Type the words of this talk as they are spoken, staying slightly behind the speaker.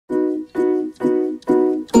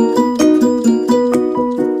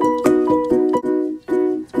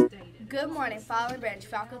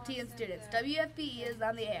faculty and students. WFPE is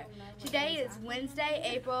on the air. Today is Wednesday,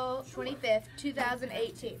 April 25th,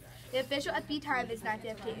 2018. The official FP time is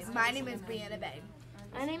 9:15. My name is Brianna Bay.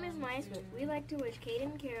 My name is Maya Smith. We'd like to wish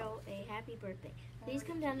Caden Carroll a happy birthday. Please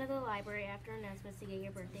come down to the library after announcements to get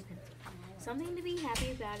your birthday pencil. Something to be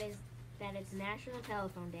happy about is that it's National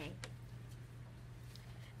Telephone Day.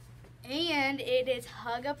 And it is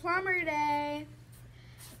Hug a Plumber Day.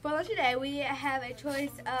 For lunch today, we have a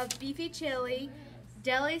choice of beefy chili,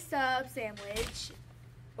 deli sub sandwich,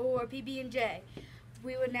 or PB&J.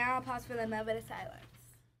 We would now pause for the moment of silence.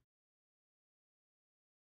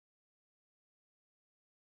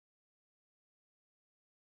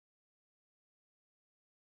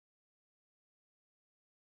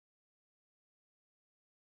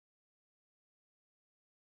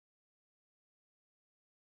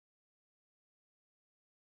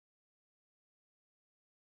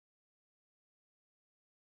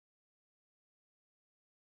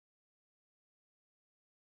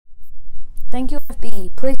 Thank you,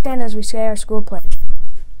 FBE. Please stand as we say our school pledge.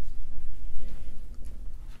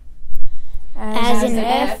 As an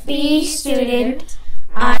FBE student,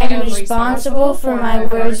 I am responsible for my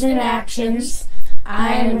words and actions.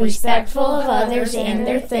 I am respectful of others and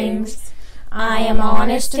their things. I am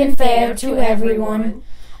honest and fair to everyone.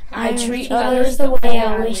 I treat others the way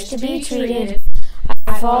I wish to be treated.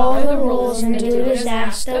 I follow the rules and do as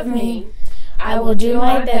asked of me. I will do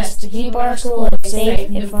my best to keep our school a safe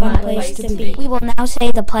and fun place to be. We will now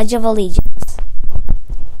say the Pledge of Allegiance.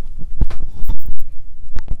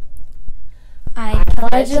 I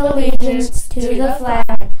pledge allegiance to the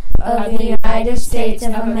flag of the United States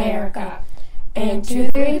of America and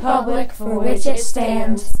to the republic for which it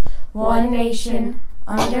stands, one nation,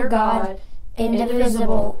 under God,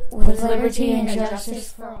 indivisible, with liberty and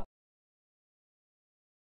justice for all.